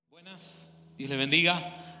Buenas, Dios les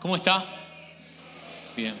bendiga. ¿Cómo está?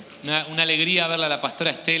 Bien, una alegría verla a la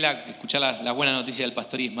pastora Estela, escuchar la buena noticia del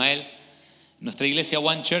pastor Ismael. Nuestra iglesia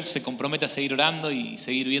One Church se compromete a seguir orando y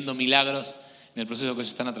seguir viendo milagros en el proceso que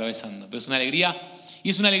ellos están atravesando. Pero es una alegría, y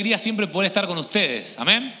es una alegría siempre poder estar con ustedes.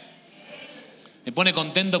 ¿Amén? Me pone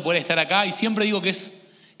contento poder estar acá y siempre digo que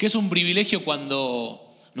es un privilegio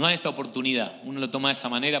cuando nos dan esta oportunidad. Uno lo toma de esa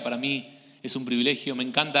manera, para mí es un privilegio. Me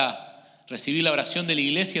encanta recibir la oración de la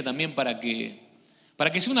iglesia también para que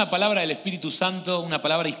sea una palabra del Espíritu Santo, una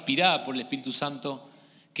palabra inspirada por el Espíritu Santo,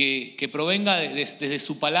 que provenga desde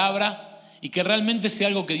su palabra y que realmente sea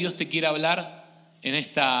algo que Dios te quiera hablar en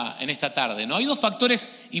esta tarde, ¿no? Hay dos factores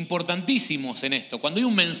importantísimos en esto. Cuando hay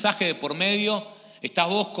un mensaje de por medio, estás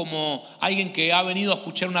vos como alguien que ha venido a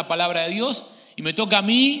escuchar una palabra de Dios y me toca a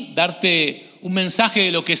mí darte un mensaje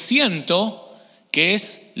de lo que siento que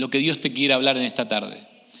es lo que Dios te quiere hablar en esta tarde.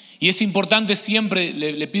 Y es importante siempre,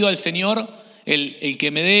 le pido al Señor el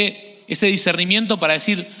que me dé ese discernimiento para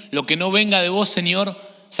decir lo que no venga de vos, Señor,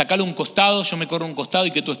 sacalo un costado, yo me corro un costado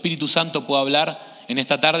y que tu Espíritu Santo pueda hablar en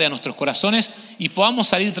esta tarde a nuestros corazones y podamos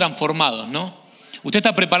salir transformados, ¿no? ¿Usted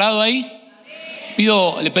está preparado ahí?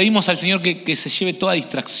 Le pedimos al Señor que se lleve toda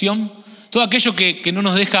distracción, todo aquello que no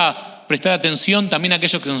nos deja prestar atención, también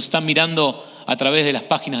aquellos que nos están mirando a través de las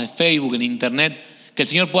páginas de Facebook, en internet, que el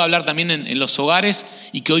Señor pueda hablar también en los hogares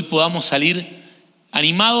y que hoy podamos salir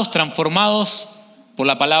animados, transformados por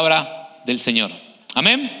la palabra del Señor.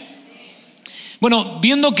 ¿Amén? Bueno,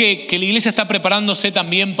 viendo que la iglesia está preparándose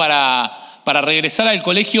también para regresar al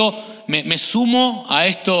colegio, me sumo a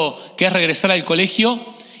esto que es regresar al colegio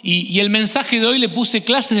y el mensaje de hoy le puse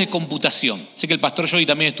clases de computación. Sé que el pastor Joey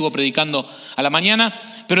también estuvo predicando a la mañana,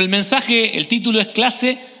 pero el título es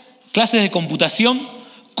clases de computación,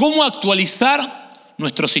 cómo actualizar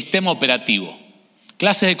nuestro sistema operativo.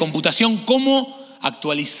 Clases de computación, cómo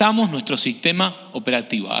actualizamos nuestro sistema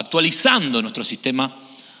operativo, actualizando nuestro sistema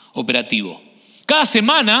operativo. Cada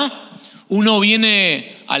semana uno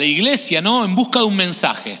viene a la iglesia, ¿no?, en busca de un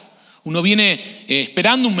mensaje. Uno viene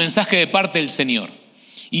esperando un mensaje de parte del Señor.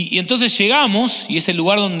 Y entonces llegamos, y es el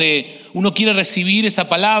lugar donde uno quiere recibir esa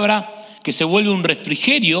palabra que se vuelve un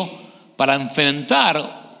refrigerio para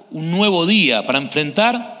enfrentar un nuevo día, para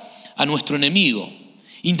enfrentar a nuestro enemigo.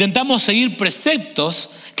 Intentamos seguir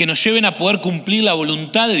preceptos que nos lleven a poder cumplir la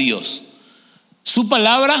voluntad de Dios. Su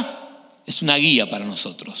palabra es una guía para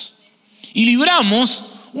nosotros. Y libramos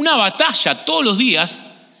una batalla todos los días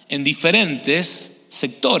en diferentes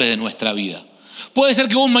sectores de nuestra vida. Puede ser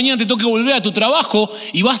que vos mañana te toque volver a tu trabajo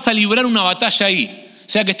y vas a librar una batalla ahí. O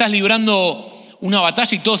sea que estás librando una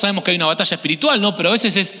batalla y todos sabemos que hay una batalla espiritual, ¿no? Pero a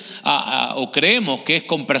veces o creemos que es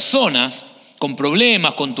con personas, con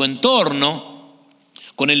problemas, con tu entorno,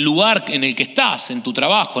 con el lugar en el que estás, en tu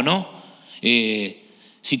trabajo, ¿no?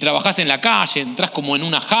 Si trabajás en la calle, entras como en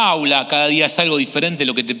una jaula, cada día es algo diferente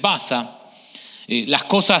lo que te pasa. Las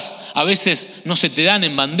cosas a veces no se te dan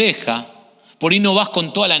en bandeja, por ahí no vas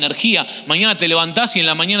con toda la energía. Mañana te levantás y en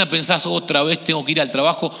la mañana pensás, otra vez tengo que ir al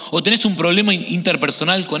trabajo, o tenés un problema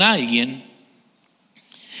interpersonal con alguien.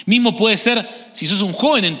 Mismo puede ser si sos un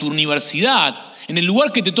joven en tu universidad, en el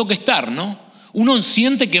lugar que te toque estar, ¿no? Uno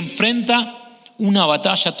siente que enfrenta una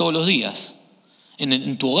batalla todos los días,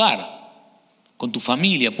 en tu hogar, con tu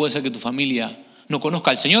familia. Puede ser que tu familia no conozca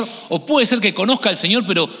al Señor, o puede ser que conozca al Señor,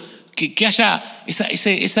 pero que haya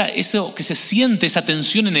eso que se siente, esa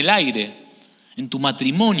tensión en el aire. En tu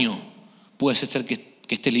matrimonio puede ser que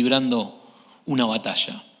estés librando una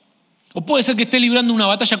batalla. O puede ser que estés librando una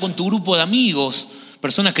batalla con tu grupo de amigos,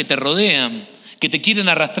 personas que te rodean, que te quieren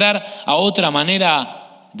arrastrar a otra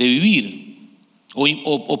manera de vivir.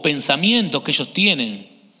 O pensamientos que ellos tienen.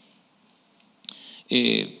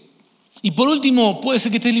 Y por último, puede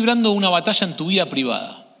ser que estés librando una batalla en tu vida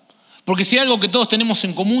privada. Porque si hay algo que todos tenemos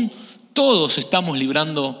en común, todos estamos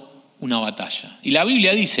librando una batalla. Y la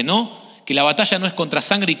Biblia dice, ¿no?, que la batalla no es contra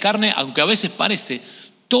sangre y carne, aunque a veces parece.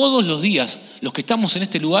 Todos los días, los que estamos en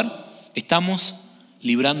este lugar, estamos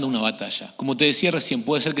librando una batalla. Como te decía recién,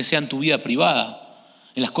 puede ser que sea en tu vida privada,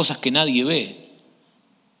 en las cosas que nadie ve.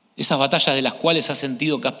 Esas batallas de las cuales has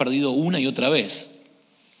sentido que has perdido una y otra vez.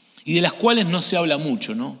 Y de las cuales no se habla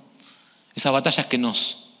mucho, ¿no? Esas batallas que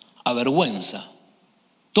nos avergüenza.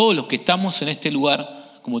 Todos los que estamos en este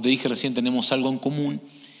lugar, como te dije recién, tenemos algo en común.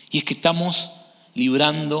 Y es que estamos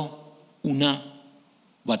librando una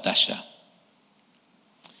batalla.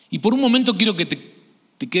 Y por un momento quiero que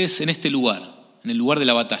te quedes en este lugar, en el lugar de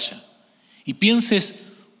la batalla. Y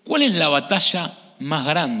pienses, ¿cuál es la batalla más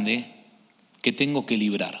grande que tengo que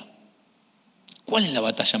librar? ¿Cuál es la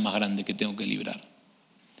batalla más grande que tengo que librar?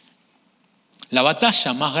 La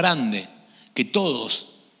batalla más grande que todos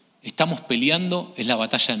estamos peleando es la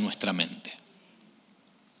batalla en nuestra mente.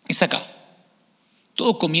 Es acá.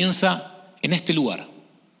 Todo comienza en este lugar.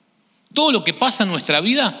 Todo lo que pasa en nuestra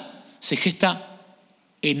vida se gesta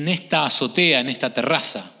en esta azotea, en esta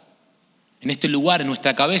terraza, en este lugar, en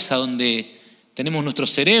nuestra cabeza, donde tenemos nuestro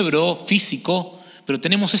cerebro físico, pero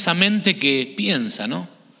tenemos esa mente que piensa, ¿no?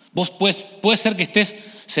 Puede ser que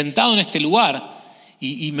estés sentado en este lugar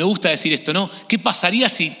y me gusta decir esto, ¿no? ¿Qué pasaría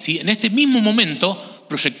si en este mismo momento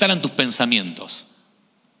proyectaran tus pensamientos?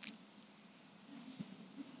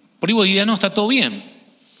 Por ahí vos dirías, no, está todo bien.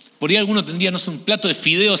 Por ahí alguno tendría, no sé, un plato de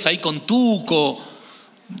fideos ahí con tuco.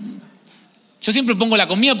 Yo siempre pongo la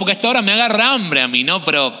comida porque a esta hora me agarra hambre a mí, ¿no?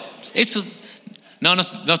 Pero eso, no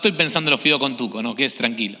estoy pensando en los fideos con tuco, ¿no? Quedes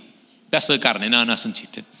tranquilo. Pedazo de carne, no es un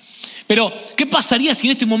chiste. Pero, ¿qué pasaría si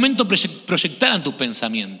en este momento proyectaran tus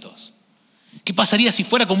pensamientos? ¿Qué pasaría si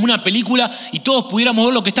fuera como una película y todos pudiéramos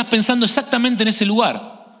ver lo que estás pensando exactamente en ese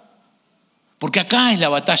lugar? Porque acá es la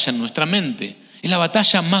batalla en nuestra mente. Es la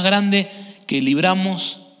batalla más grande que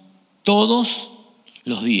libramos todos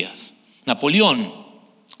los días. Napoleón,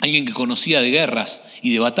 alguien que conocía de guerras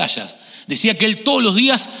y de batallas, decía que él todos los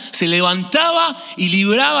días se levantaba y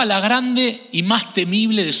libraba la grande y más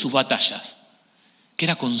temible de sus batallas, que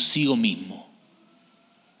era consigo mismo.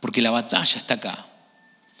 Porque la batalla está acá.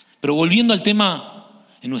 Pero volviendo al tema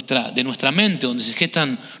de nuestra mente, donde se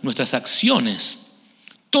gestan nuestras acciones,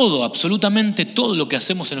 todo, absolutamente todo lo que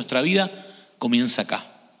hacemos en nuestra vida comienza acá.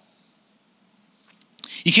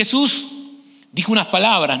 Y Jesús dijo unas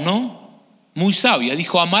palabras, ¿no? Muy sabias.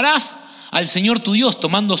 Dijo, amarás al Señor tu Dios,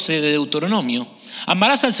 tomándose de Deuteronomio.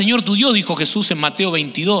 Amarás al Señor tu Dios, dijo Jesús en Mateo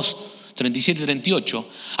 22, 37 y 38.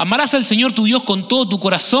 Amarás al Señor tu Dios con todo tu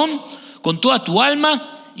corazón, con toda tu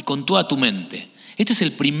alma y con toda tu mente. Este es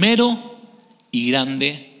el primero y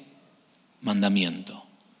grande mandamiento.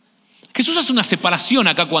 Jesús hace una separación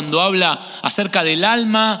acá cuando habla acerca del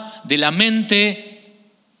alma, de la mente,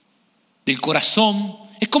 del corazón.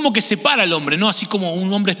 Es como que separa al hombre, ¿no? Así como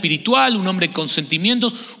un hombre espiritual, un hombre con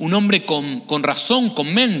sentimientos, un hombre con razón,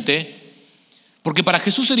 con mente. Porque para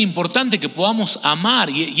Jesús era importante que podamos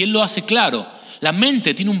amar y Él lo hace claro. La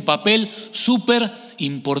mente tiene un papel súper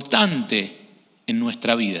importante en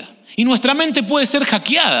nuestra vida. Y nuestra mente puede ser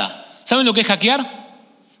hackeada. ¿Saben lo que es hackear?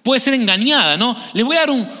 Puede ser engañada, ¿no? Les voy a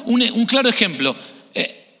dar un claro ejemplo.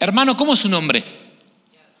 Hermano, ¿cómo es su nombre?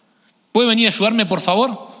 ¿Puede venir a ayudarme, por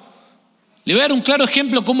favor? Le voy a dar un claro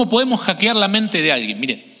ejemplo cómo podemos hackear la mente de alguien.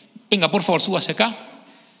 Mire, venga, por favor, súbase acá.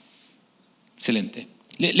 Excelente.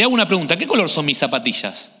 Le hago una pregunta. ¿Qué color son mis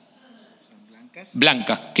zapatillas? Son blancas.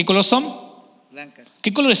 Blancas. ¿Qué color son? Blancas.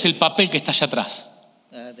 ¿Qué color es el papel que está allá atrás?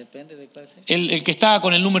 Depende de cuál sea. El que está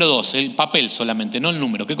con el número 2, el papel solamente, no el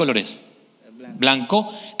número. ¿Qué color es? Blanco.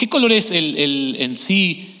 Blanco. ¿Qué color es en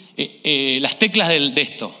sí las teclas de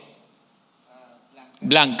esto?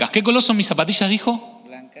 Blancas. ¿Qué color son mis zapatillas, dijo?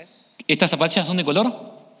 Blancas. ¿Estas zapatillas son de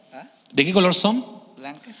color? ¿De qué color son?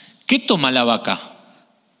 Blancas. ¿Qué toma la vaca?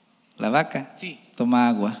 La vaca. Sí. Toma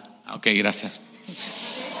agua. Ok, gracias.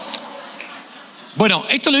 Bueno,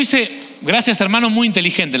 esto lo hice, gracias hermano, muy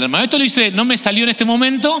inteligente el hermano. Esto lo hice, no me salió en este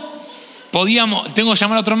momento. Tengo que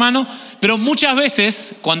llamar a otro hermano, pero muchas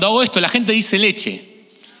veces cuando hago esto la gente dice leche.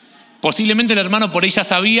 Posiblemente el hermano por ahí ya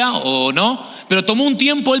sabía o no, pero tomó un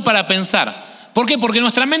tiempo él para pensar. ¿Por qué? Porque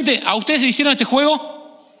nuestra mente, ¿a ustedes se hicieron este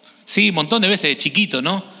juego? Sí, un montón de veces de chiquito,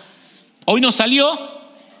 ¿no? Hoy no salió,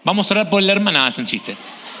 vamos a orar por el hermano, nada, es un chiste.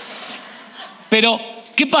 Pero,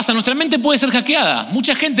 ¿qué pasa? Nuestra mente puede ser hackeada.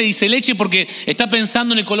 Mucha gente dice leche porque está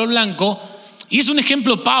pensando en el color blanco. Y es un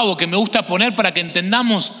ejemplo pavo que me gusta poner para que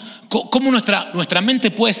entendamos cómo nuestra mente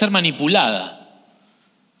puede ser manipulada.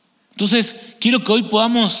 Entonces, quiero que hoy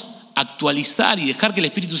podamos actualizar y dejar que el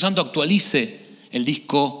Espíritu Santo actualice el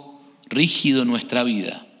disco rígido en nuestra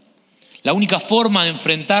vida. La única forma de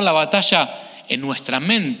enfrentar la batalla en nuestra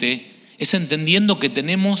mente es entendiendo que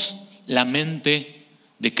tenemos la mente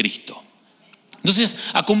de Cristo. Entonces,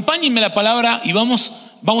 acompáñenme a la palabra y vamos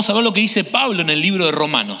a ver lo que dice Pablo en el libro de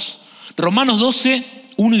Romanos. Romanos 12,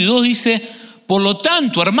 1 y 2 dice, por lo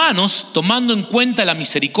tanto, hermanos, tomando en cuenta la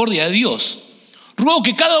misericordia de Dios, ruego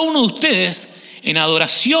que cada uno de ustedes, en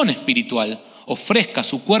adoración espiritual, ofrezca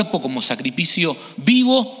su cuerpo como sacrificio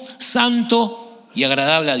vivo, santo y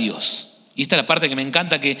agradable a Dios. Y esta es la parte que me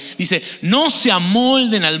encanta, que dice, no se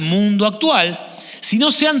amolden al mundo actual, sino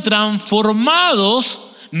sean transformados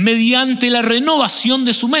mediante la renovación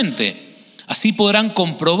de su mente. Así podrán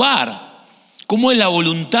comprobar cómo es la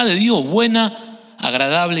voluntad de Dios, buena,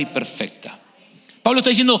 agradable y perfecta. Pablo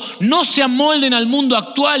está diciendo, no se amolden al mundo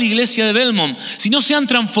actual, iglesia de Belmont, sino sean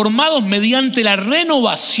transformados mediante la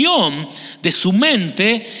renovación de su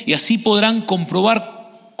mente y así podrán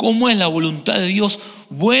comprobar cómo es la voluntad de Dios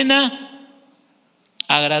buena,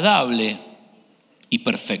 agradable y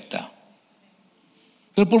perfecta.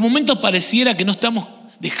 Pero por momentos pareciera que no estamos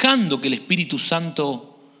dejando que el Espíritu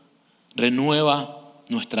Santo renueva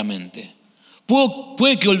nuestra mente.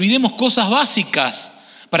 Puede que olvidemos cosas básicas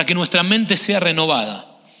para que nuestra mente sea renovada.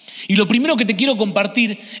 Y lo primero que te quiero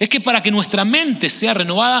compartir es que para que nuestra mente sea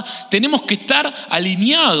renovada tenemos que estar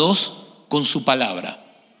alineados con su palabra.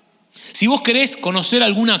 Si vos querés conocer a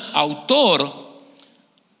algún autor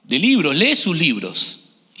de libros, lee sus libros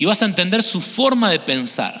y vas a entender su forma de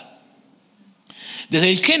pensar. Desde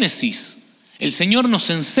el Génesis, el Señor nos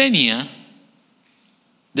enseña,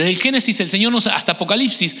 hasta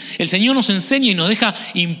Apocalipsis, el Señor nos enseña y nos deja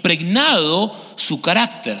impregnado su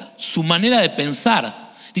carácter, su manera de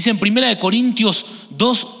pensar. Dice en 1 Corintios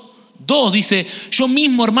 2, dice: yo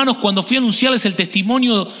mismo, hermanos, cuando fui a anunciarles el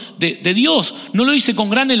testimonio de Dios, no lo hice con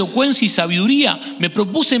gran elocuencia y sabiduría. Me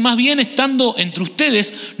propuse más bien, estando entre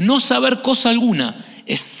ustedes, no saber cosa alguna,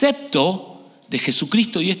 excepto de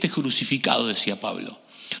Jesucristo y este crucificado, decía Pablo.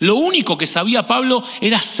 Lo único que sabía Pablo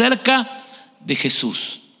era acerca de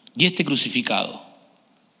Jesús y este crucificado.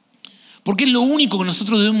 Porque es lo único que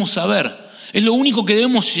nosotros debemos saber, es lo único que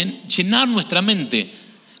debemos llenar nuestra mente.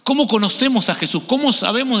 ¿Cómo conocemos a Jesús? ¿Cómo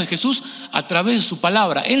sabemos de Jesús? A través de su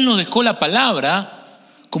palabra. Él nos dejó la palabra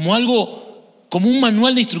como un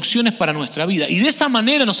manual de instrucciones para nuestra vida. Y de esa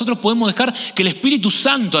manera nosotros podemos dejar que el Espíritu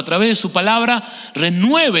Santo, a través de su palabra,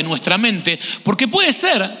 renueve nuestra mente. Porque puede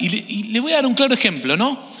ser, y le voy a dar un claro ejemplo,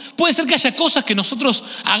 ¿no? Puede ser que haya cosas que nosotros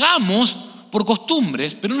hagamos por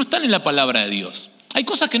costumbres, pero no están en la palabra de Dios. Hay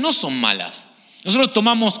cosas que no son malas. Nosotros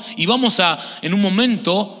tomamos y vamos en un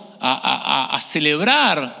momento a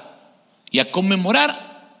celebrar y a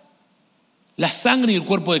conmemorar la sangre y el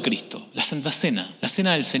cuerpo de Cristo, la Santa Cena, la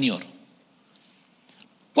Cena del Señor.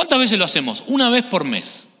 ¿Cuántas veces lo hacemos? Una vez por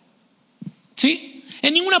mes. ¿Sí?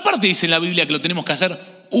 En ninguna parte dice en la Biblia que lo tenemos que hacer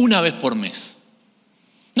una vez por mes.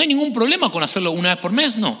 ¿No hay ningún problema con hacerlo una vez por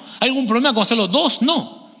mes? No. ¿Hay algún problema con hacerlo dos?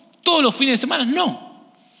 No. ¿Todos los fines de semana?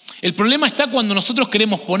 No. El problema está cuando nosotros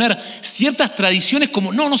queremos poner ciertas tradiciones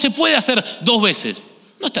como, no se puede hacer 2 veces.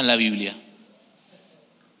 No está en la Biblia.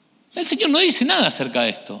 El Señor no dice nada acerca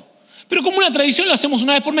de esto. Pero como una tradición lo hacemos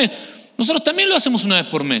una vez por mes. Nosotros también lo hacemos una vez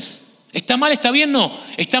por mes. ¿Está mal? ¿Está bien? No.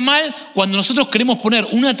 Está mal cuando nosotros queremos poner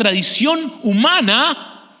una tradición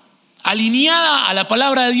humana alineada a la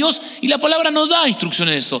palabra de Dios y la palabra nos da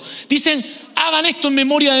instrucciones de eso. Dicen, hagan esto en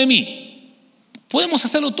memoria de mí. ¿Podemos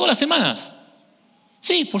hacerlo todas las semanas?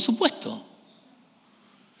 Sí, por supuesto.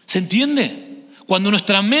 ¿Se entiende? Cuando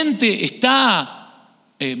nuestra mente está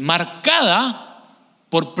marcada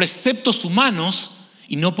por preceptos humanos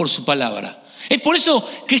y no por su palabra. Es por eso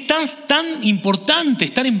que es tan importante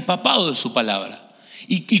estar empapado de su palabra.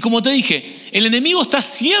 Y como te dije, el enemigo está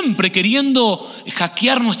siempre queriendo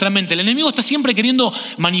hackear nuestra mente. El enemigo está siempre queriendo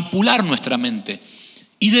manipular nuestra mente.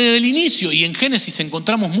 Y desde el inicio, y en Génesis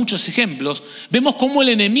encontramos muchos ejemplos, vemos cómo el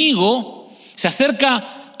enemigo se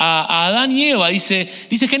acerca a Adán y Eva.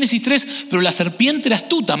 Dice Génesis 3, pero la serpiente era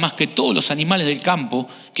astuta más que todos los animales del campo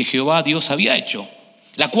que Jehová Dios había hecho.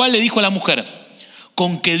 La cual le dijo a la mujer,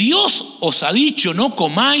 ¿con que Dios os ha dicho no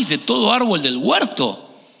comáis de todo árbol del huerto?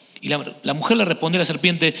 Y la mujer le respondió a la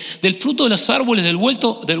serpiente, del fruto de los árboles del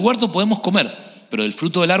huerto podemos comer, pero del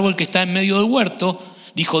fruto del árbol que está en medio del huerto,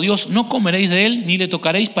 dijo Dios, no comeréis de él ni le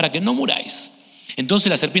tocaréis para que no muráis. Entonces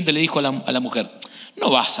la serpiente le dijo a la mujer, no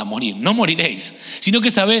vas a morir, no moriréis, sino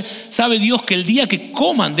que sabe Dios que el día que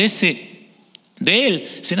coman de él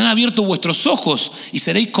serán abiertos vuestros ojos y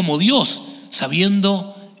seréis como Dios,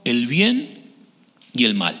 sabiendo el bien y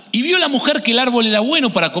el mal. Y vio la mujer que el árbol era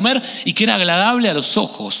bueno para comer y que era agradable a los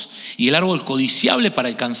ojos y el árbol codiciable para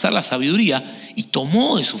alcanzar la sabiduría, y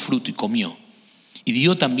tomó de su fruto y comió. Y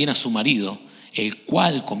dio también a su marido, el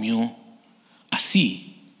cual comió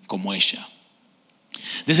así como ella.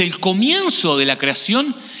 Desde el comienzo de la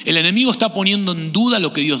creación, el enemigo está poniendo en duda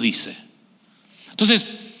lo que Dios dice. Entonces,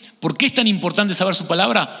 ¿por qué es tan importante saber su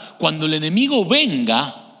palabra? Cuando el enemigo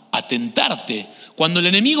venga a tentarte, cuando el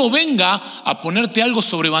enemigo venga a ponerte algo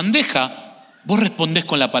sobre bandeja, vos respondés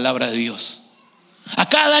con la palabra de Dios.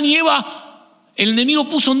 Acá Adán y Eva, el enemigo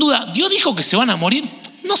puso en duda, ¿Dios dijo que se van a morir?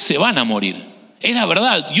 No se van a morir. Era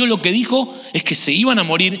verdad, Dios lo que dijo es que se iban a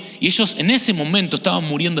morir y ellos en ese momento estaban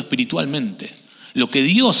muriendo espiritualmente. Lo que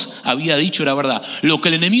Dios había dicho era verdad. Lo que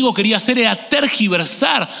el enemigo quería hacer era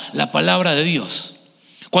tergiversar la palabra de Dios.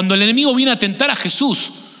 Cuando el enemigo viene a tentar a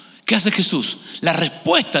Jesús, ¿qué hace Jesús? Las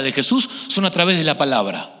respuestas de Jesús son a través de la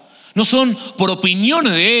palabra. No son por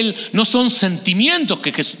opiniones de él, no son sentimientos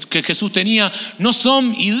que Jesús tenía, no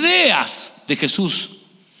son ideas de Jesús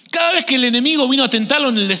Cada vez que el enemigo vino a tentarlo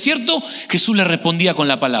en el desierto, Jesús le respondía con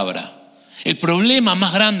la palabra. El problema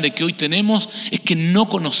más grande que hoy tenemos es que no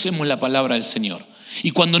conocemos la palabra del Señor.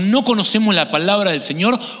 Y cuando no conocemos la palabra del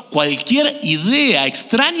Señor, cualquier idea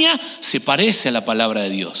extraña se parece a la palabra de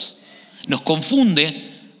Dios. Nos confunde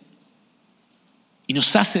y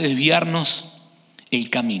nos hace desviarnos el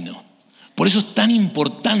camino. Por eso es tan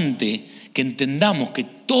importante que entendamos que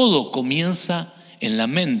todo comienza en la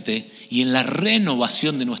mente y en la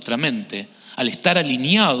renovación de nuestra mente al estar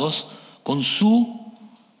alineados con su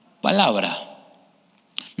palabra.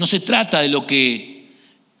 No se trata de lo que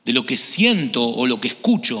siento o lo que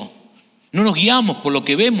escucho. No nos guiamos por lo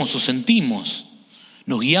que vemos o sentimos.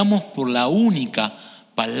 Nos guiamos por la única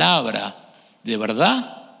palabra de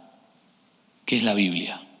verdad que es la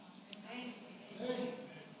Biblia,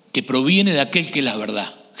 que proviene de aquel que es la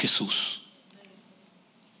verdad, Jesús.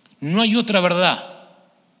 No hay otra verdad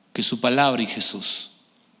que su palabra y Jesús.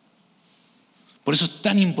 Por eso es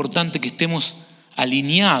tan importante que estemos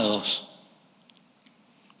alineados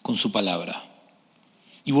con su palabra.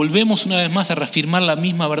 Y volvemos una vez más a reafirmar la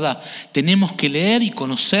misma verdad. Tenemos que leer y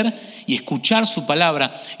conocer y escuchar su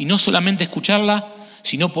palabra. Y no solamente escucharla,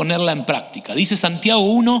 sino ponerla en práctica. Dice Santiago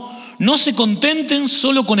 1, no se contenten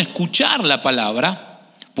solo con escuchar la palabra,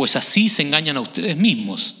 pues así se engañan a ustedes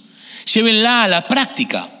mismos. Llévenla a la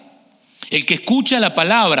práctica. El que escucha la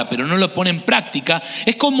palabra pero no lo pone en práctica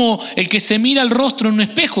es como el que se mira el rostro en un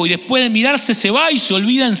espejo y después de mirarse se va y se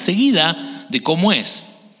olvida enseguida de cómo es.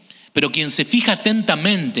 Pero quien se fija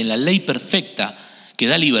atentamente en la ley perfecta que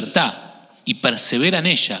da libertad y persevera en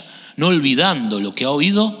ella, no olvidando lo que ha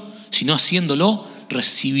oído, sino haciéndolo,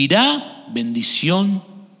 recibirá bendición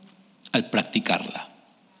al practicarla.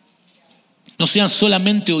 No sean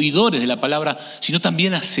solamente oidores de la palabra, sino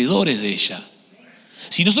también hacedores de ella.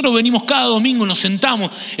 Si nosotros venimos cada domingo, nos sentamos,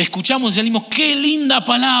 escuchamos y salimos, qué linda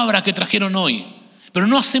palabra que trajeron hoy, pero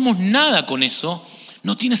no hacemos nada con eso,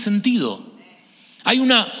 no tiene sentido. Hay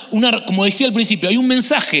como decía al principio, hay un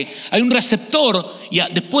mensaje, hay un receptor y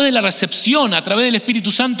después de la recepción a través del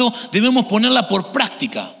Espíritu Santo debemos ponerla por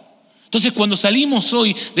práctica. Entonces cuando salimos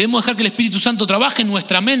hoy debemos dejar que el Espíritu Santo trabaje en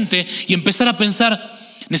nuestra mente y empezar a pensar,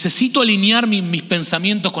 necesito alinear mis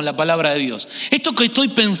pensamientos con la palabra de Dios. Esto que estoy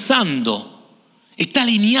pensando, ¿está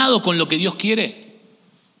alineado con lo que Dios quiere?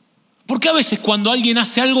 Porque a veces cuando alguien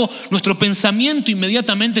hace algo, nuestro pensamiento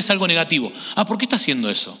inmediatamente es algo negativo. ¿Por qué está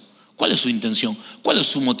haciendo eso? ¿Cuál es su intención? ¿Cuál es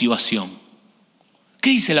su motivación? ¿Qué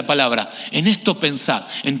dice la palabra? En esto pensad,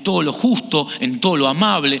 en todo lo justo, en todo lo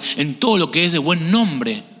amable, en todo lo que es de buen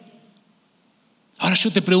nombre. Ahora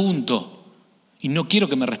yo te pregunto, y no quiero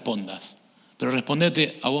que me respondas, pero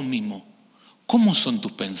respondete a vos mismo. ¿Cómo son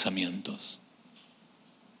tus pensamientos?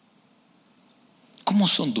 ¿Cómo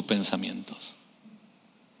son tus pensamientos?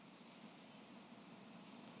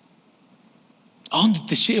 ¿A dónde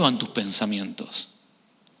te llevan tus pensamientos?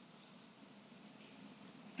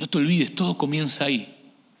 No te olvides, todo comienza ahí.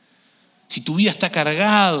 Si tu vida está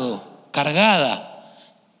cargada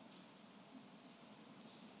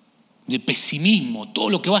de pesimismo, todo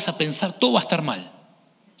lo que vas a pensar, todo va a estar mal.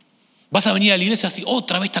 Vas a venir a la iglesia así,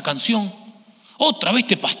 otra vez esta canción, otra vez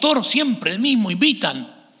este pastor, siempre el mismo,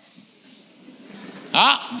 invitan.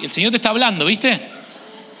 El Señor te está hablando, ¿viste?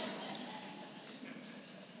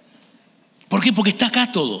 ¿Por qué? Porque está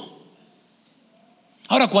acá todo.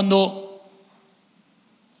 Ahora, cuando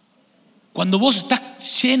vos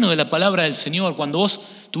estás lleno de la palabra del Señor, cuando vos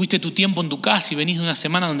tuviste tu tiempo en tu casa y venís de una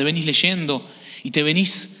semana donde venís leyendo y te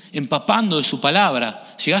venís empapando de su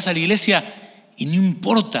palabra, llegás a la iglesia y no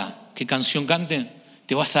importa qué canción canten,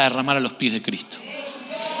 te vas a derramar a los pies de Cristo.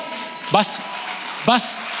 Vas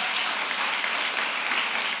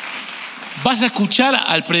a escuchar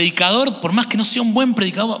al predicador, por más que no sea un buen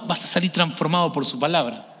predicador, vas a salir transformado por su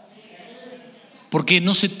palabra. Porque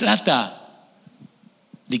no se trata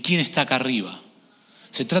de quién está acá arriba.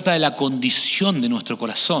 Se trata de la condición de nuestro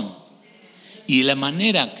corazón y de la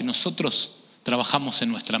manera que nosotros trabajamos en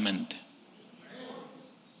nuestra mente.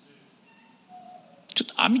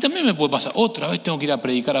 A mí también me puede pasar, otra vez tengo que ir a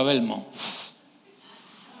predicar a Belmo.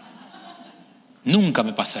 Nunca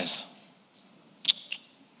me pasa eso.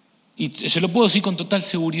 Y se lo puedo decir con total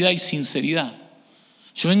seguridad y sinceridad.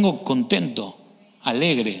 Yo vengo contento,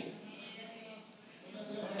 alegre,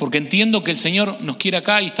 porque entiendo que el Señor nos quiere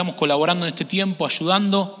acá y estamos colaborando en este tiempo,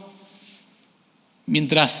 ayudando,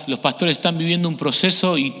 mientras los pastores están viviendo un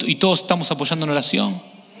proceso y todos estamos apoyando en oración.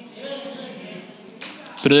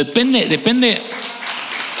 Pero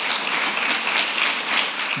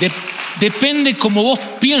depende como vos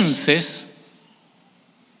pienses,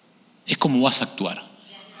 es como vas a actuar.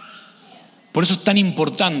 Por eso es tan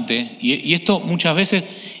importante, y esto muchas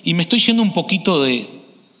veces y me estoy yendo un poquito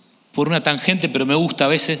por una tangente, pero me gusta a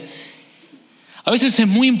veces. A veces es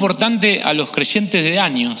muy importante a los creyentes de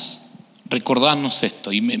años recordarnos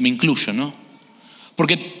esto, y me incluyo, ¿no?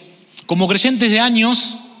 Porque como creyentes de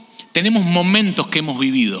años tenemos momentos que hemos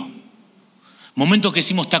vivido, momentos que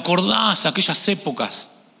decimos, ¿te acordás aquellas épocas?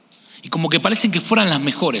 Y como que parecen que fueran las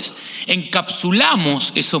mejores.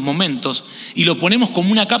 Encapsulamos esos momentos y lo ponemos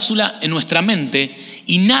como una cápsula en nuestra mente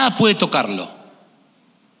y nada puede tocarlo.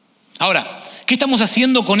 Ahora, ¿qué estamos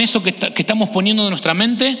haciendo con eso que estamos poniendo en nuestra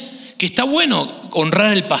mente? Que está bueno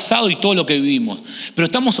honrar el pasado y todo lo que vivimos, pero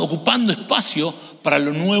estamos ocupando espacio para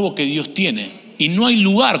lo nuevo que Dios tiene. Y no hay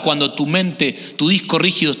lugar cuando tu mente, tu disco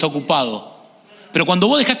rígido está ocupado. Pero cuando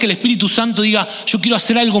vos dejás que el Espíritu Santo diga, yo quiero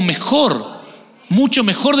hacer algo mejor, mucho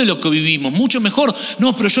mejor de lo que vivimos, mucho mejor.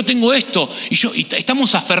 No, pero yo tengo esto. Y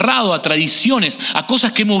estamos aferrados a tradiciones, a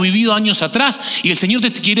cosas que hemos vivido años atrás. Y el Señor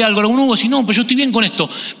te quiere algo nuevo. Si no, pero yo estoy bien con esto.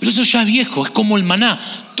 Pero eso ya es viejo, es como el maná.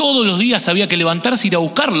 Todos los días había que levantarse e ir a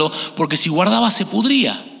buscarlo, porque si guardaba se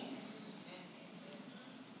pudría.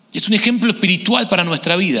 Es un ejemplo espiritual para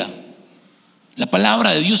nuestra vida. La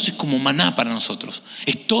palabra de Dios es como maná para nosotros.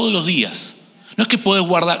 Es todos los días. No es que podés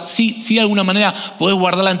guardar, sí de alguna manera podés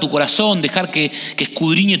guardarla en tu corazón, dejar que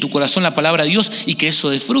escudriñe tu corazón la palabra de Dios y que eso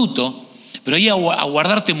dé fruto. Pero ahí a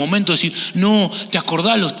guardarte momentos, decir, no, ¿te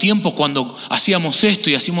acordás los tiempos cuando hacíamos esto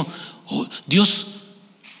y hacíamos? Oh, Dios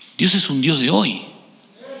es un Dios de hoy.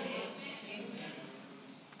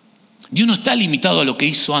 Dios no está limitado a lo que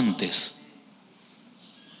hizo antes.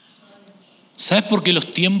 ¿Sabes por qué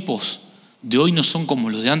los tiempos de hoy no son como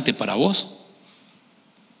los de antes para vos?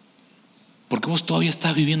 Porque vos todavía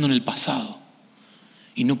estás viviendo en el pasado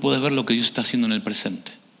y no podés ver lo que Dios está haciendo en el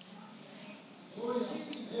presente.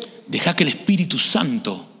 Deja que el Espíritu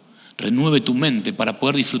Santo renueve tu mente para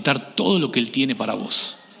poder disfrutar todo lo que Él tiene para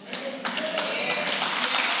vos.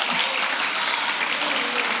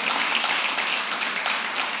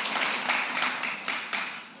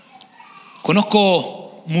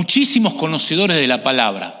 Conozco muchísimos conocedores de la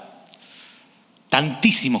palabra,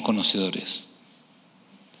 tantísimos conocedores.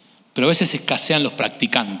 Pero a veces escasean los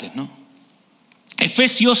practicantes, ¿no?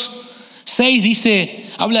 Efesios 6 dice,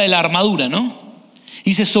 habla de la armadura, ¿no?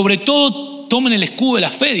 Dice, sobre todo tomen el escudo de la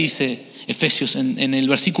fe, dice Efesios en el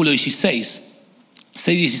versículo 16.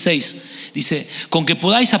 6:16 dice, con que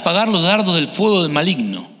podáis apagar los dardos del fuego del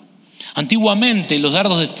maligno. Antiguamente los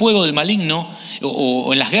dardos del fuego del maligno,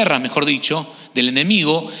 o en las guerras, mejor dicho, del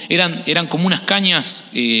enemigo, eran como unas cañas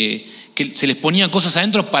que se les ponían cosas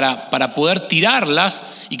adentro para poder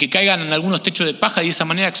tirarlas y que caigan en algunos techos de paja y de esa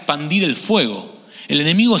manera expandir el fuego. El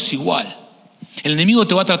enemigo es igual. El enemigo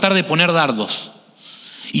te va a tratar de poner dardos.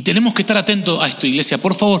 Y tenemos que estar atentos a esto, iglesia.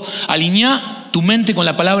 Por favor, alinea tu mente con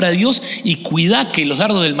la palabra de Dios y cuida que los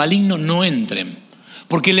dardos del maligno no entren.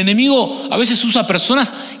 Porque el enemigo a veces usa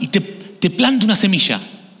personas y te planta una semilla.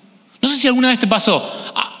 No sé si alguna vez te pasó.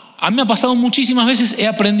 A mí me ha pasado muchísimas veces, he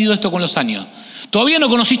aprendido esto con los años. Todavía no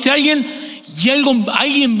conociste a alguien y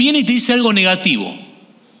alguien viene y te dice algo negativo.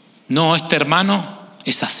 No, este hermano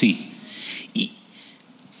es así. Y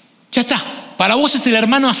ya está, para vos es el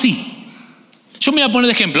hermano así. Yo me voy a poner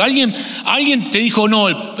de ejemplo. Alguien te dijo, no,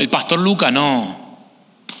 el pastor Luca, no.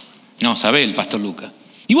 No, sabés, el pastor Luca.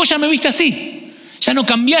 Y vos ya me viste así. Ya no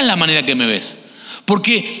cambiás la manera que me ves.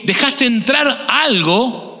 Porque dejaste entrar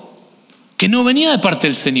algo que no venía de parte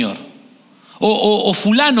del Señor. O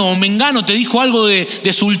fulano o mengano te dijo algo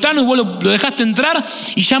de sultano y vos lo dejaste entrar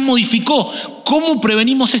y ya modificó. ¿Cómo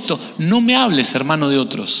prevenimos esto? No me hables, hermano, de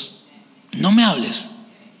otros. No me hables.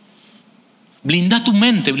 Blindá tu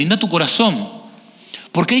mente, blindá tu corazón.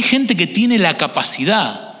 Porque hay gente que tiene la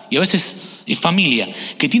capacidad, y a veces es familia,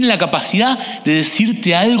 que tiene la capacidad de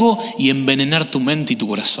decirte algo y envenenar tu mente y tu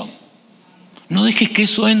corazón. No dejes que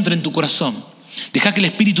eso entre en tu corazón. Deja que el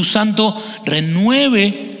Espíritu Santo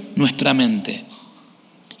renueve nuestra mente.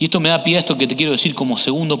 Y esto me da pie a esto que te quiero decir como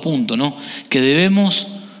segundo punto, ¿no? Que debemos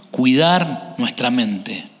cuidar nuestra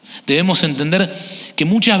mente. Debemos entender que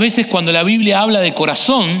muchas veces cuando la Biblia habla de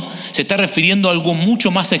corazón, se está refiriendo a algo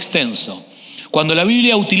mucho más extenso. Cuando la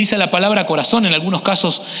Biblia utiliza la palabra corazón, en algunos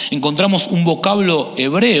casos encontramos un vocablo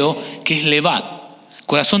hebreo que es levat.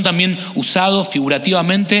 Corazón también usado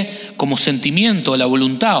figurativamente como sentimiento, la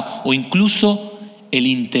voluntad o incluso el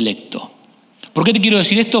intelecto. ¿Por qué te quiero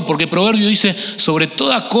decir esto? Porque Proverbio dice, sobre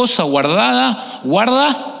toda cosa guardada,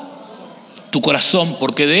 guarda tu corazón,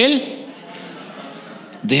 porque de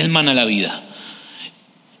él mana la vida.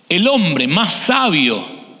 El hombre más sabio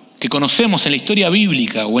que conocemos en la historia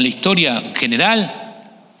bíblica o en la historia general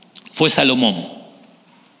fue Salomón.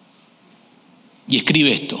 Y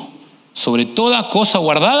escribe esto, sobre toda cosa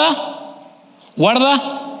guardada,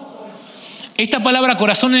 guarda Esta palabra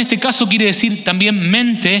corazón en este caso quiere decir también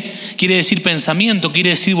mente, quiere decir pensamiento,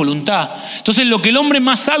 quiere decir voluntad. Entonces lo que el hombre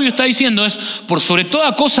más sabio está diciendo es, por sobre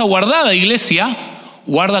toda cosa guardada, iglesia,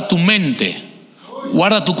 guarda tu mente,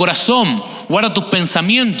 guarda tu corazón, guarda tus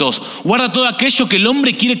pensamientos, guarda todo aquello que el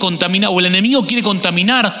hombre quiere contaminar o el enemigo quiere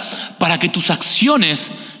contaminar para que tus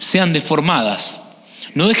acciones sean deformadas.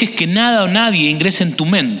 No dejes que nada o nadie ingrese en tu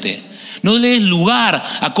mente. No le des lugar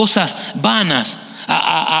a cosas vanas,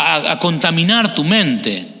 a contaminar tu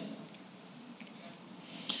mente.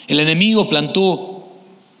 El enemigo plantó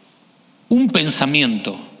un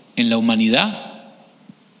pensamiento en la humanidad.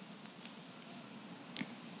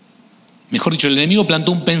 Mejor dicho, el enemigo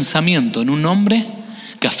plantó un pensamiento en un hombre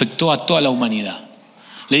que afectó a toda la humanidad.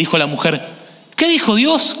 Le dijo a la mujer, ¿qué dijo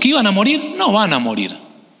Dios? ¿Que iban a morir? No van a morir.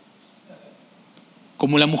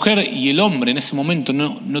 Como la mujer y el hombre en ese momento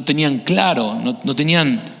no tenían claro, no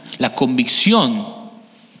tenían la convicción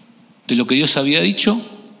de lo que Dios había dicho,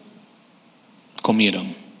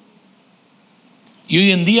 comieron. Y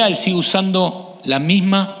hoy en día él sigue usando la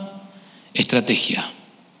misma estrategia.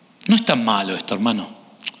 No es tan malo esto, hermano.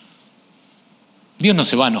 Dios no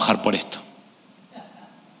se va a enojar por esto.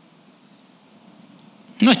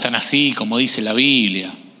 No es tan así como dice la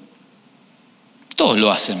Biblia. Todos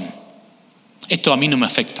lo hacen. Esto a mí no me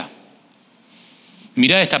afecta.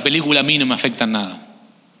 Mirar esta película a mí no me afecta en nada.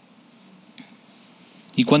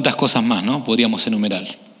 Y cuántas cosas más, ¿no? Podríamos enumerar.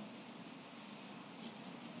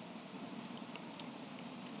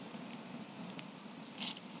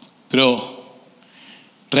 Pero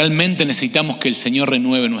realmente necesitamos que el Señor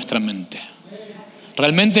renueve nuestra mente.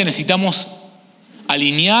 Realmente necesitamos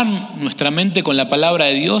alinear nuestra mente con la palabra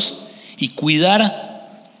de Dios y cuidar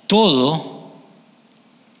todo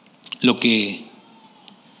lo que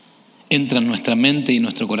entra en nuestra mente y en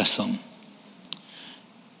nuestro corazón.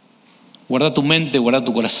 Guarda tu mente, guarda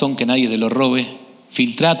tu corazón, que nadie te lo robe.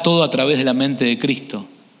 Filtra todo a través de la mente de Cristo.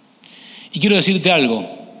 Y quiero decirte algo.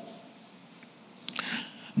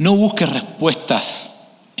 No busques respuestas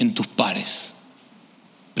en tus pares.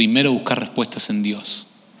 Primero buscar respuestas en Dios.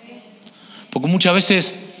 Porque muchas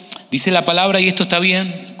veces dice la palabra, y esto está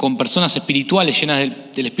bien, con personas espirituales llenas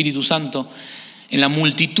del Espíritu Santo, en la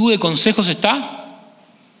multitud de consejos está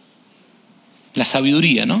la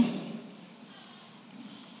sabiduría, ¿no?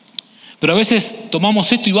 Pero a veces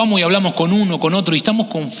tomamos esto y vamos y hablamos con uno, con otro, y estamos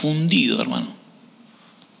confundidos, hermano.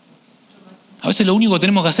 A veces lo único que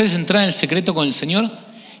tenemos que hacer es entrar en el secreto con el Señor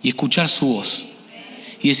y escuchar su voz.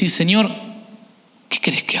 Y decir, Señor, ¿qué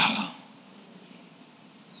querés que haga?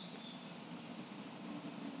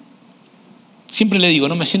 Siempre le digo,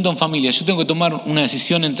 no me siento en familia. Yo tengo que tomar una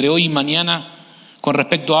decisión entre hoy y mañana con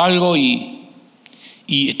respecto a algo y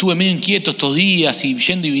estuve medio inquieto estos días y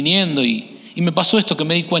yendo y viniendo y me pasó esto que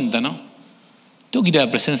me di cuenta, ¿no? Tengo que ir a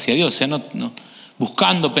la presencia de Dios, o sea, no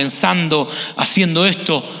buscando, pensando, haciendo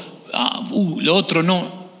esto, lo otro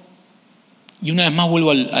no. Y una vez más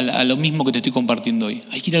vuelvo a lo mismo que te estoy compartiendo hoy.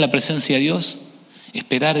 Hay que ir a la presencia de Dios,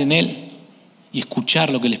 esperar en Él y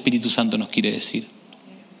escuchar lo que el Espíritu Santo nos quiere decir.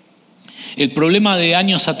 El problema de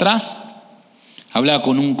años atrás, hablaba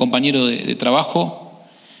con un compañero de trabajo,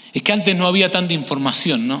 es que antes no había tanta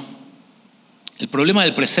información, ¿no? El problema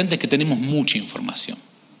del presente es que tenemos mucha información.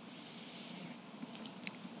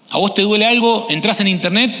 A vos te duele algo, entras en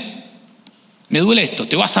internet, me duele esto,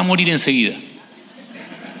 te vas a morir enseguida.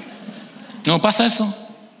 ¿No pasa eso?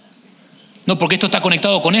 No, porque esto está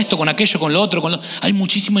conectado con esto, con aquello, con lo otro, Hay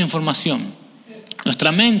muchísima información.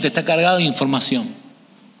 Nuestra mente está cargada de información.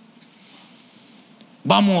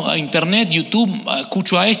 Vamos a internet, YouTube,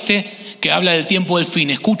 escucho a este que habla del tiempo del fin,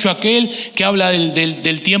 escucho a aquel que habla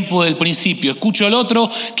del tiempo del principio, escucho al otro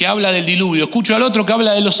que habla del diluvio, escucho al otro que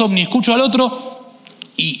habla de los ovnis, escucho al otro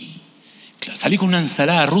y salí con una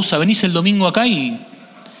ensalada rusa. Venís el domingo acá y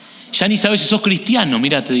ya ni sabes si sos cristiano,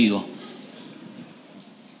 mirá, te digo.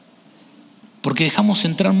 Porque dejamos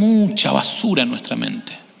entrar mucha basura en nuestra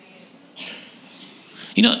mente.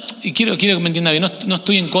 Y quiero que me entienda bien, no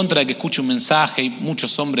estoy en contra de que escuche un mensaje, hay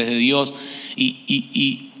muchos hombres de Dios,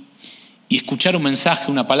 y escuchar un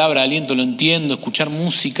mensaje, una palabra de aliento, lo entiendo, escuchar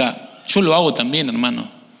música, yo lo hago también, hermano.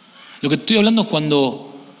 Lo que estoy hablando es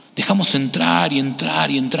cuando dejamos entrar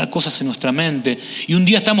cosas en nuestra mente, y un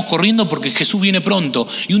día estamos corriendo porque Jesús viene pronto,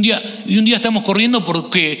 y un día estamos corriendo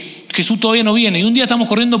porque Jesús todavía no viene, y un día estamos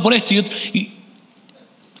corriendo por esto, y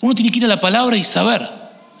uno tiene que ir a la palabra y saber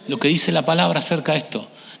lo que dice la palabra acerca de esto,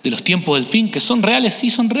 de los tiempos del fin, que son reales, sí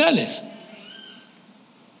son reales.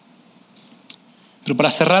 Pero para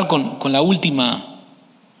cerrar con la última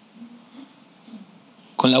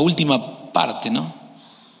parte, ¿no?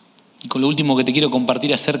 Y con lo último que te quiero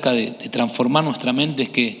compartir acerca de transformar nuestra mente, es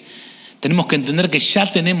que tenemos que entender que ya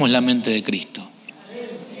tenemos la mente de Cristo.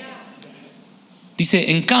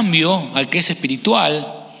 Dice, en cambio, al que es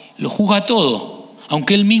espiritual, lo juzga todo,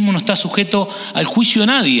 aunque él mismo no está sujeto al juicio de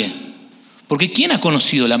nadie. Porque ¿quién ha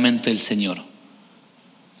conocido la mente del Señor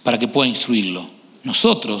para que pueda instruirlo?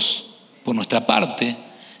 Nosotros, por nuestra parte,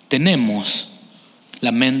 tenemos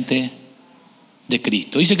la mente de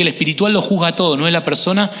Cristo. Dice que el espiritual lo juzga todo, no es la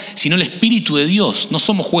persona, sino el Espíritu de Dios. No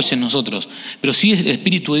somos jueces nosotros, pero sí es el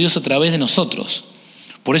Espíritu de Dios a través de nosotros.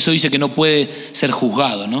 Por eso dice que no puede ser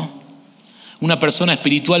juzgado, ¿no? Una persona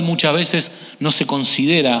espiritual muchas veces no se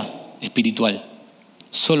considera espiritual,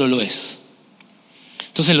 solo lo es.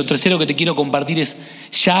 Entonces lo tercero que te quiero compartir es,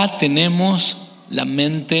 ya tenemos la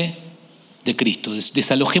mente de Cristo.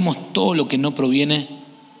 Desalojemos todo lo que no proviene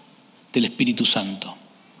del Espíritu Santo.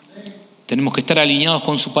 Tenemos que estar alineados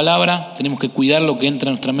con su palabra, tenemos que cuidar lo que entra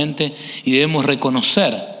en nuestra mente y debemos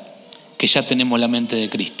reconocer que ya tenemos la mente de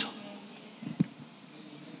Cristo.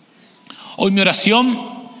 Hoy mi oración,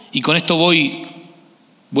 y con esto voy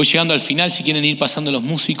llegando al final, si quieren ir pasando los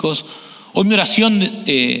músicos. Hoy mi oración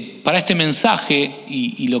para este mensaje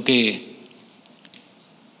y lo que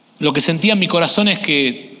sentía en mi corazón es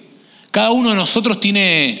que cada uno de nosotros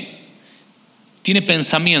tiene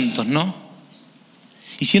pensamientos, ¿no?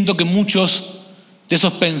 Y siento que muchos de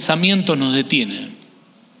esos pensamientos nos detienen.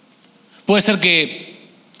 Puede ser que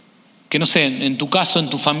no sé, en tu caso, en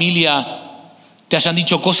tu familia, te hayan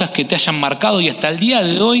dicho cosas que te hayan marcado y hasta el día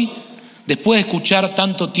de hoy, después de escuchar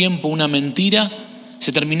tanto tiempo una mentira,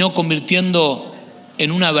 se terminó convirtiendo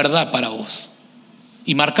en una verdad para vos.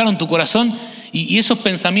 Y marcaron tu corazón y esos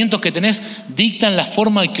pensamientos que tenés dictan la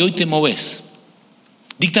forma en que hoy te movés.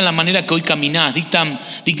 Dictan la manera que hoy caminás, dictan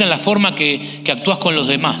la forma que actúas con los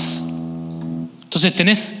demás. Entonces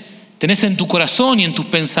tenés en tu corazón y en tus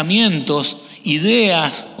pensamientos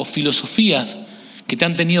ideas o filosofías que te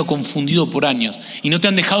han tenido confundido por años y no te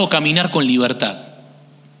han dejado caminar con libertad.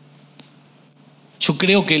 Yo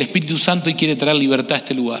creo que el Espíritu Santo hoy quiere traer libertad a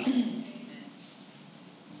este lugar.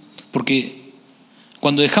 Porque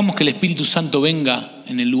cuando dejamos que el Espíritu Santo venga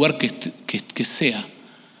en el lugar que sea,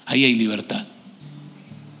 ahí hay libertad.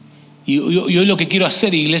 Y hoy lo que quiero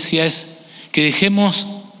hacer, iglesia, es que dejemos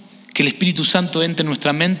que el Espíritu Santo entre en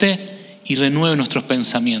nuestra mente y renueve nuestros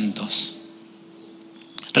pensamientos.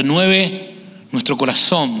 Renueve nuestro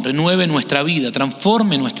corazón, renueve nuestra vida,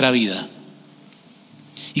 transforme nuestra vida.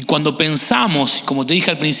 Y cuando pensamos, como te dije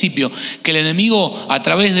al principio, que el enemigo a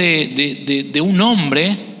través de un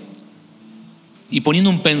hombre y poniendo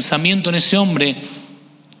un pensamiento en ese hombre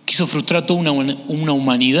quiso frustrar toda una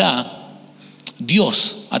humanidad,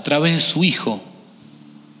 Dios a través de su Hijo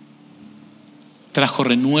trajo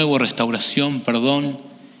renuevo, restauración, perdón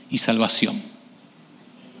y salvación.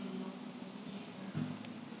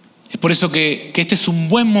 Es por eso que este es un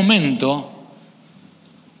buen momento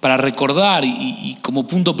para recordar y como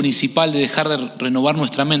punto principal de dejar de renovar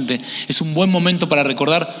nuestra mente, es un buen momento para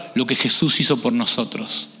recordar lo que Jesús hizo por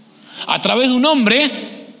nosotros. A través de un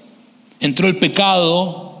hombre entró el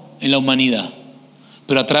pecado en la humanidad,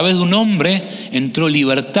 pero a través de un hombre entró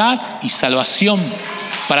libertad y salvación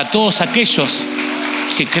para todos aquellos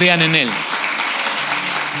que crean en Él.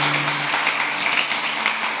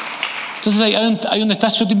 Entonces ahí donde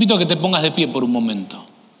estás, yo te invito a que te pongas de pie por un momento.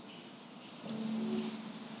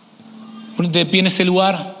 Ponete de pie en ese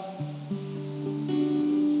lugar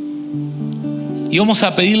y vamos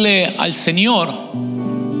a pedirle al Señor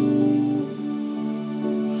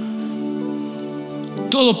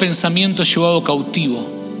todo pensamiento llevado cautivo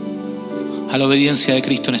a la obediencia de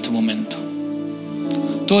Cristo en este momento.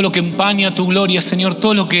 Todo lo que empaña tu gloria, Señor,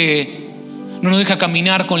 todo lo que no nos deja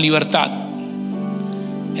caminar con libertad.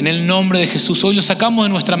 En el nombre de Jesús, hoy lo sacamos de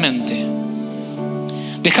nuestra mente.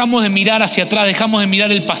 Dejamos de mirar hacia atrás, dejamos de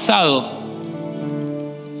mirar el pasado.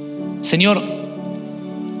 Señor,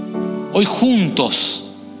 hoy juntos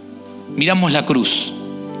miramos la cruz.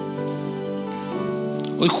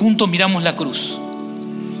 Hoy juntos miramos la cruz.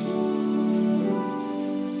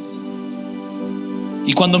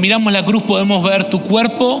 Y cuando miramos la cruz podemos ver tu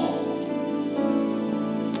cuerpo,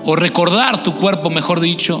 o recordar tu cuerpo, mejor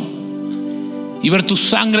dicho, y ver tu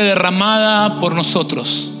sangre derramada por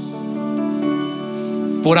nosotros,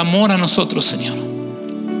 por amor a nosotros, Señor.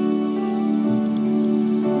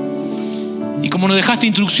 Y como nos dejaste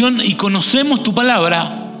instrucción y conocemos tu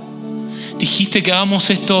palabra, dijiste que hagamos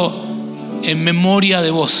esto en memoria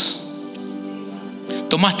de vos.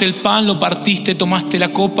 Tomaste el pan, lo partiste, tomaste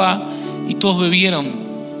la copa y todos bebieron.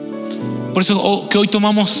 Por eso que hoy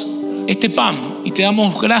tomamos este pan y te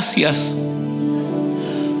damos gracias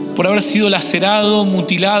por haber sido lacerado,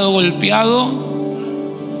 mutilado, golpeado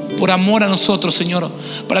por amor a nosotros, Señor,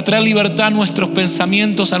 para traer libertad a nuestros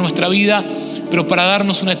pensamientos, a nuestra vida, pero para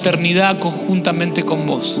darnos una eternidad conjuntamente con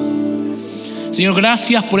vos. Señor,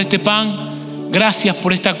 gracias por este pan, gracias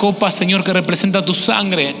por esta copa, Señor, que representa tu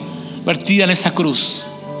sangre vertida en esa cruz.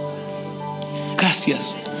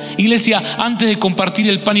 Gracias. Iglesia, antes de compartir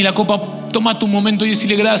el pan y la copa, toma tu momento y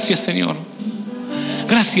decirle gracias, Señor.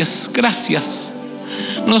 Gracias, gracias.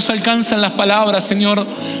 No nos alcanzan las palabras, Señor.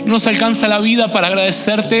 No nos alcanza la vida para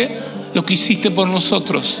agradecerte lo que hiciste por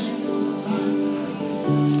nosotros.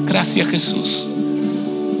 Gracias, Jesús.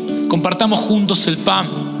 Compartamos juntos el pan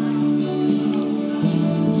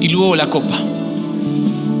y luego la copa.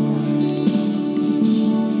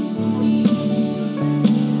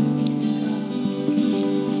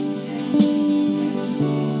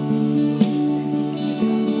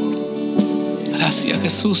 Gracias,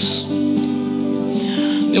 Jesús.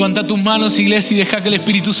 Levanta tus manos, iglesia, y deja que el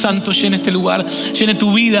Espíritu Santo llene este lugar, llene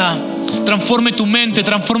tu vida, transforme tu mente,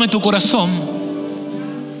 transforme tu corazón.